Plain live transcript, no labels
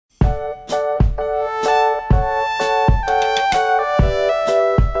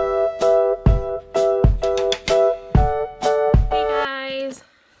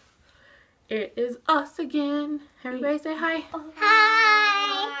guys say hi?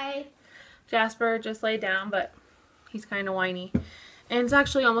 Hi. Jasper just laid down, but he's kind of whiny. And it's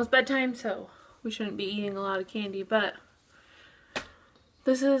actually almost bedtime, so we shouldn't be eating a lot of candy, but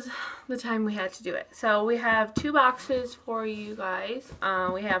this is the time we had to do it. So we have 2 boxes for you guys.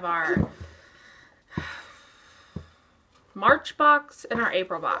 We have our March box and our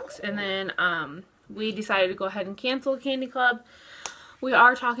April box. And then we decided to go ahead and cancel Candy Club. We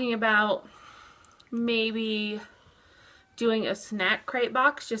are talking about maybe doing a snack crate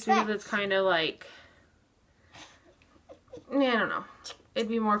box just because it's kind of like, I don't know. It'd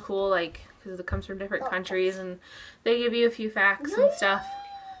be more cool, like, because it comes from different countries and they give you a few facts and stuff.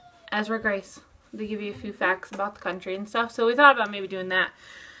 Ezra Grace. They give you a few facts about the country and stuff. So we thought about maybe doing that.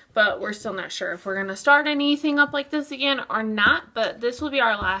 But we're still not sure if we're going to start anything up like this again or not. But this will be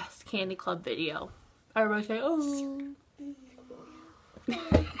our last Candy Club video. Everybody say, oh.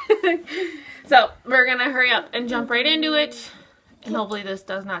 So we're going to hurry up and jump right into it. And hopefully this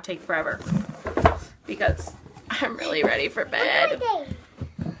does not take forever. Because I'm really ready for bed.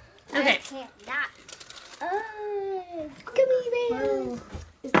 Okay. Gummy bears.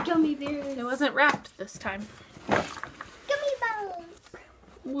 It's gummy bears. It wasn't wrapped this time. Gummy bears.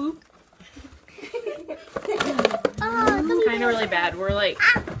 Whoop. Oh, Kind of really bad. We're like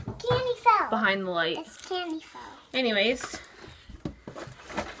candy fell. behind the light. It's candy fell. Anyways,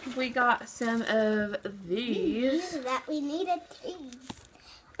 we got some of these. That we needed these.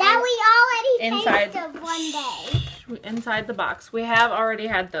 That we already tasted one day. Inside the box. We have already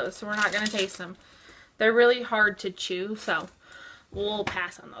had those, so we're not going to taste them. They're really hard to chew, so we'll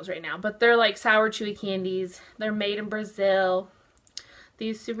pass on those right now. But they're like sour chewy candies. They're made in Brazil.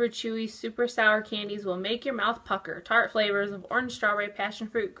 These super chewy, super sour candies will make your mouth pucker. Tart flavors of orange, strawberry, passion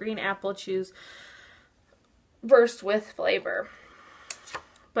fruit, green apple, choose burst with flavor.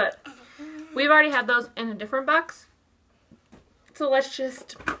 But we've already had those in a different box. So let's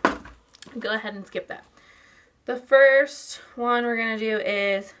just go ahead and skip that. The first one we're going to do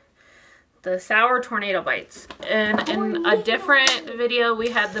is the sour tornado bites. And in a different video, we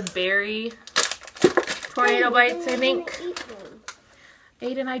had the berry tornado bites, I think.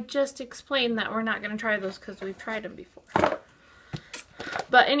 Aiden, I just explained that we're not going to try those because we've tried them before.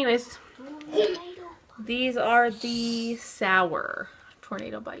 But anyways, these are the sour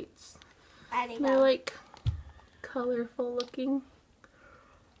tornado bites. They're like colorful looking,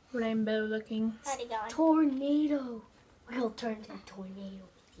 rainbow looking. Tornado. We'll turn to a tornado.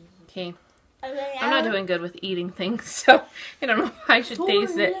 Okay. I'm not doing good with eating things, so I don't know if I should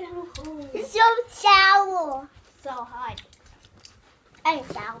taste it. It's so sour. So hard. And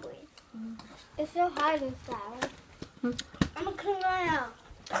sour. It's so hard and sour. I'm gonna clean my out.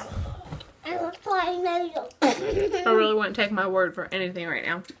 I'm tornado. I really wouldn't take my word for anything right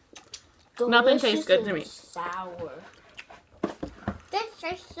now. Nothing tastes good to me. Sour. This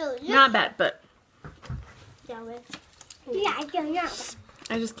tastes so good. Not bad, but Sour. Yeah, I don't know.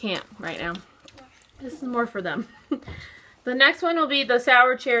 I just can't right now. This is more for them. The next one will be the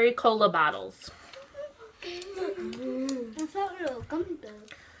sour cherry cola bottles. It's a little gummy bear.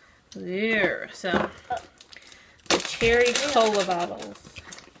 There. So the cherry cola bottles.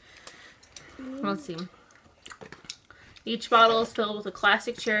 Let's see. Each bottle is filled with a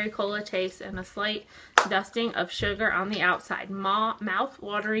classic cherry cola taste and a slight dusting of sugar on the outside.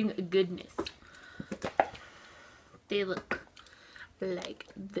 Mouth-watering goodness. They look like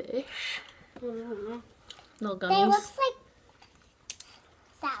this. Little gummies. They look like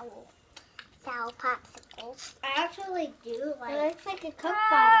sour popsicles. I actually do like. It looks like a Coke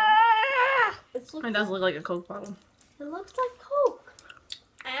bottle. It does look like a Coke bottle. It looks like Coke.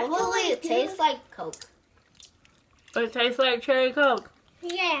 Hopefully it tastes like Coke. But it tastes like cherry Coke.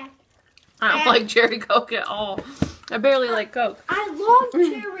 Yeah. I don't like cherry Coke at all. I barely like Coke. I love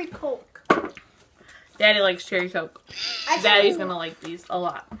cherry Coke. Daddy likes cherry Coke. Daddy's gonna like these a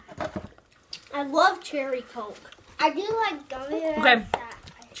lot. I love cherry Coke. I do like gummy bears. Okay.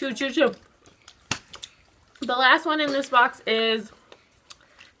 Chew, chew, chew. The last one in this box is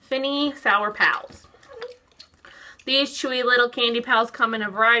Finny Sour Pals. These chewy little candy pals come in a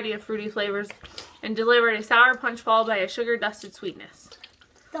variety of fruity flavors and deliver a sour punch followed by a sugar-dusted sweetness.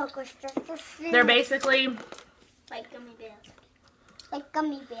 They're basically like gummy bears. Like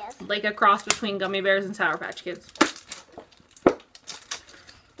gummy bears. Like a cross between gummy bears and Sour Patch Kids.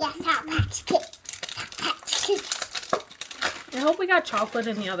 Yeah, Sour Patch Kids. Sour Patch Kids. I hope we got chocolate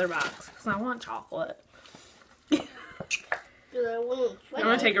in the other box because I want chocolate. I'm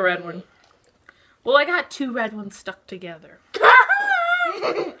going to take a red one. Well, I got 2 red ones stuck together.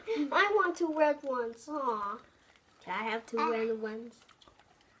 I want 2 red ones. Aw. Can I have 2 red ones?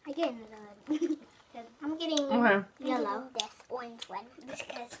 I get another one. I'm getting Okay. yellow. This orange one.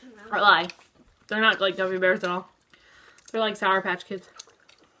 Because I lie. They're not like gummy bears at all. They're like Sour Patch Kids.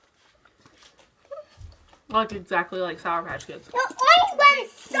 Look exactly like Sour Patch Kids. the orange one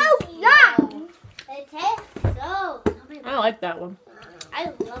is so yum. It tastes so. I like that one. I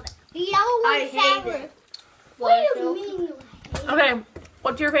love it. The yellow one is sour. What do you mean you hate it? Okay,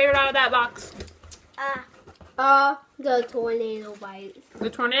 what's your favorite out of that box? The tornado bites. The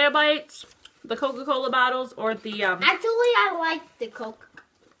Tornado Bites, the Coca-Cola bottles, or the Actually, I like the Coke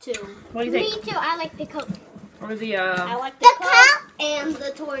too. what do you think? Me too. I like the Coke. Or the I like the Coke and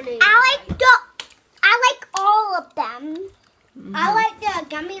the tornado. I like all of them. I like the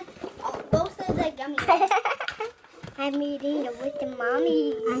gummy. Both of the gummies. I'm eating it with the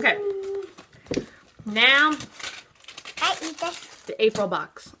mommy. Okay. Now I eat this. the April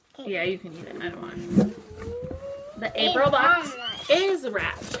box. Yeah, you can eat it. I don't want it. The April Hey, box Mama. is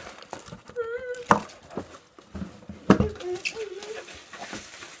wrapped.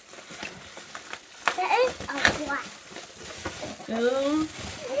 That is a black. So,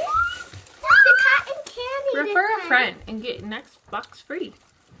 The cotton candy. refer a friend and get next box free.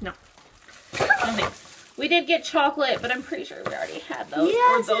 No. No thanks. We did get chocolate, but I'm pretty sure we already had those.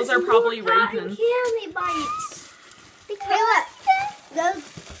 Yes, or those it's are probably more cotton raisins. candy bites. Hey, look.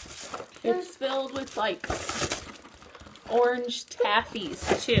 It's filled with like orange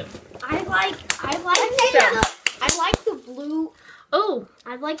taffies too. I like the blue. Oh,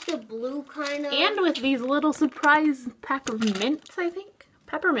 I like the blue kind of. and with these little surprise pack of mints, I think.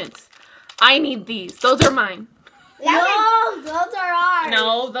 Peppermints. I need these. Those are mine. No, those are ours.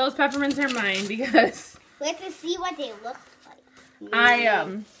 No, those peppermints are mine because Let's see what they look like. I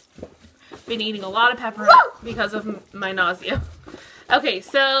been eating a lot of peppermint because of my nausea. Okay,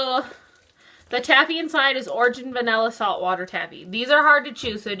 so the taffy inside is orange and vanilla saltwater taffy. These are hard to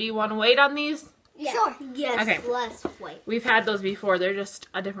chew, so do you want to wait on these? Yeah. Sure. Yes. Okay. Let's wait. We've had those before. They're just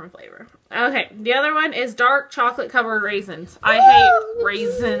a different flavor. Okay, the other one is dark chocolate covered raisins. I hate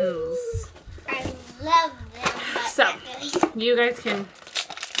raisins. I love them. But So, you guys can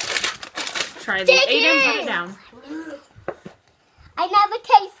try these. Take Aiden, put it. it down. I never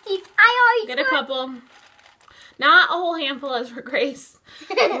taste these. I always Get a couple. Not a whole handful as for Grace.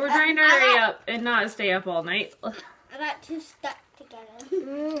 We're trying to hurry up and not stay up all night. I got two stuck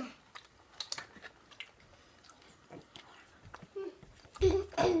together.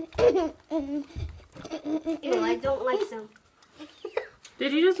 Ew, I don't like them.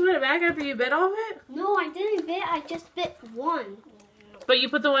 Did you just put it back after you bit off it? No, I didn't bit. I just bit one. But you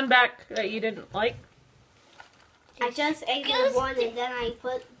put the one back that you didn't like? I just ate the one and then I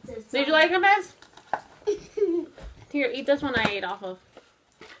put this. Did you like them, Bez? Here, eat this one I ate off of.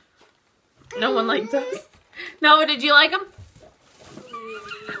 No one liked those. No, did you like them?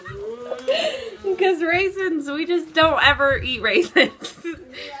 Because raisins, we just don't ever eat raisins.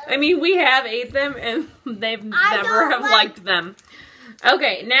 I mean, we have ate them and they've never have liked them.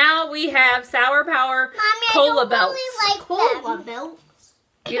 Okay, now we have Sour Power Mommy, Cola I don't Belts. really like Cola Belts.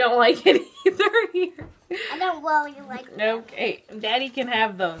 You don't like it either here. I don't really like them. Okay, Daddy can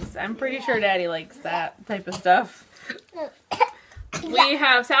have those. I'm pretty sure Daddy likes that type of stuff. We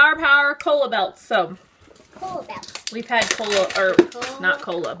have Sour Power Cola Belts. So, Cola Belts. we've had cola, or not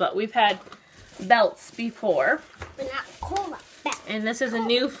cola, but we've had belts before. But not Cola Belts. And this is a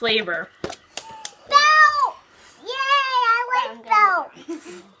new flavor. Belts! Yay! I like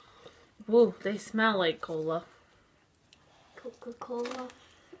belts. Ooh, they smell like cola. Coca-Cola.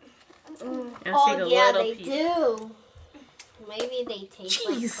 I'll take a little they piece. do. Maybe they taste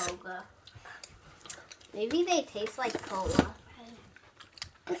Jeez. like Cola. Maybe they taste like Cola.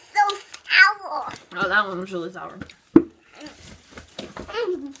 It's so sour. Oh, that one was really sour.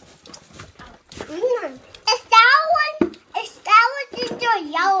 Is that one? Is that what's in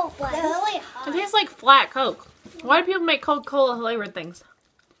the yellow one? They're really It hot. tastes like flat Coke. Why do people make Coca-Cola flavored things?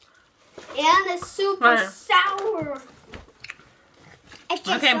 And it's super Right. sour. It's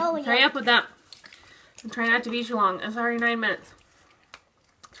just Okay, so hurry up with that. I'm trying not to be too long. It's already 9 minutes.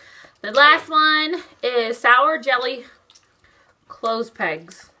 The last one is sour jelly clothes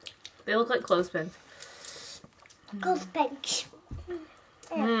pegs. They look like clothespins. Goes bench.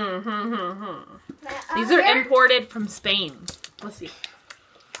 These are imported from Spain. Let's see.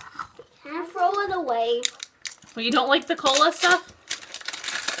 Can I throw it away? Well, you don't like the cola stuff?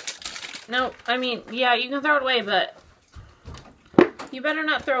 No, I mean, yeah, you can throw it away, but you better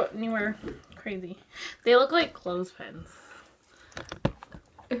not throw it anywhere crazy. They look like clothespins.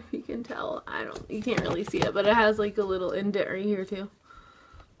 If you can tell, you can't really see it, but it has like a little indent right here too.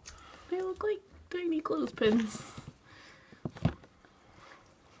 They look like tiny clothespins.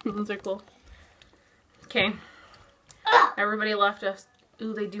 Those are cool. Okay. Everybody left us.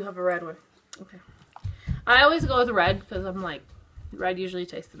 Ooh, they do have a red one. Okay. I always go with red because I'm like, red usually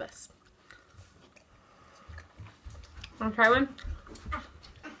tastes the best. Want to try one?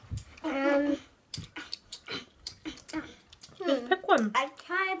 Just pick one. I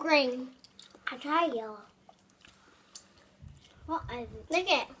try green. I try yellow. What is it? Look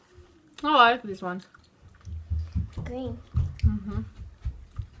at it. Oh, I like this one. Green. Mm-hmm.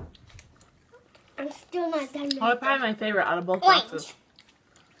 I'm still not done with Oh, probably my favorite out of both Orange. boxes.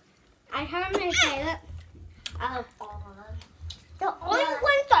 I have my favorite out of all of them. The orange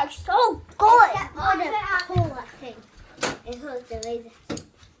ones are so good. Except for the cola thing. It hurts the laser.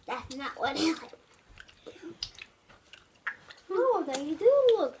 That's not what I like. Oh, they do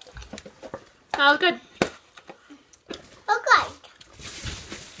look. Oh, good. Okay.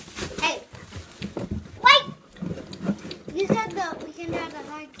 Hey. Wait. You said that we can have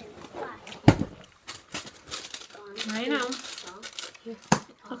the lights in. I know.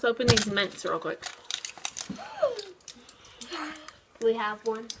 Let's open these mints real quick. We have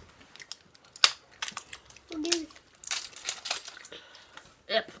one.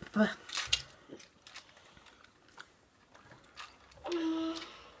 Yep.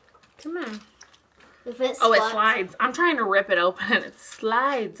 Come on. If it Oh, it slides. I'm trying to rip it open and it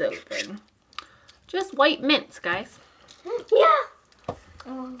slides open. Just white mints, guys. Yeah.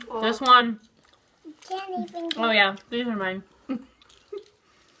 Just one. Can't even get Oh, yeah. These are mine. I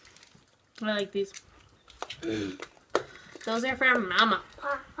like these. Those are from Mama.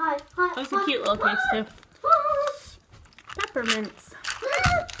 Those are cute little cakes, too. Peppermints.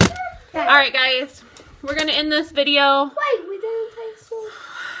 Alright, guys. We're going to end this video. Wait, we didn't taste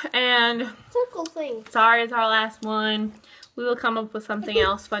the And circle thing. sorry, it's our last one. We will come up with something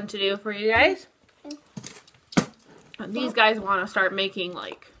else fun to do for you guys. These guys want to start making,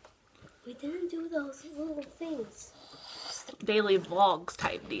 like, We didn't do those little things. daily vlogs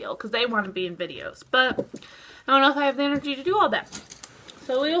type deal because they want to be in videos, but I don't know if I have the energy to do all that,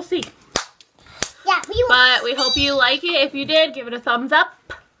 so we will see. Yeah, But we hope you like it. If you did, give it a thumbs up.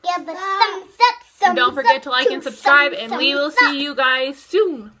 give a thumbs up. And don't forget to like and subscribe, and we will see you guys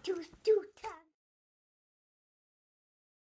soon. Do